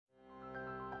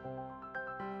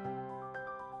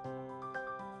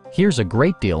Here's a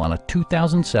great deal on a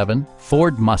 2007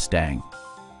 Ford Mustang.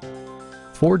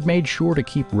 Ford made sure to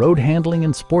keep road handling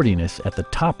and sportiness at the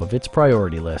top of its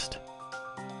priority list.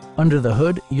 Under the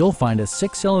hood, you'll find a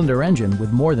 6-cylinder engine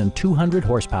with more than 200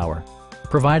 horsepower,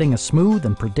 providing a smooth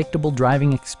and predictable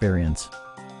driving experience.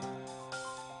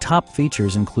 Top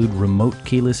features include remote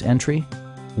keyless entry,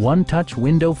 one-touch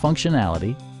window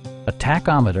functionality, a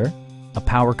tachometer, a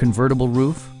power convertible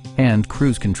roof, and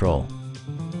cruise control.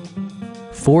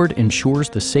 Ford ensures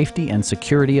the safety and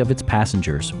security of its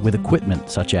passengers with equipment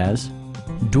such as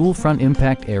dual front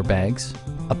impact airbags,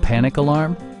 a panic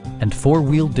alarm, and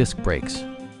 4-wheel disc brakes.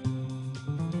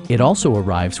 It also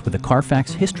arrives with a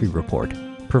Carfax history report,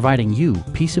 providing you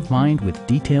peace of mind with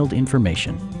detailed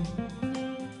information.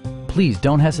 Please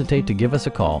don't hesitate to give us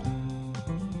a call.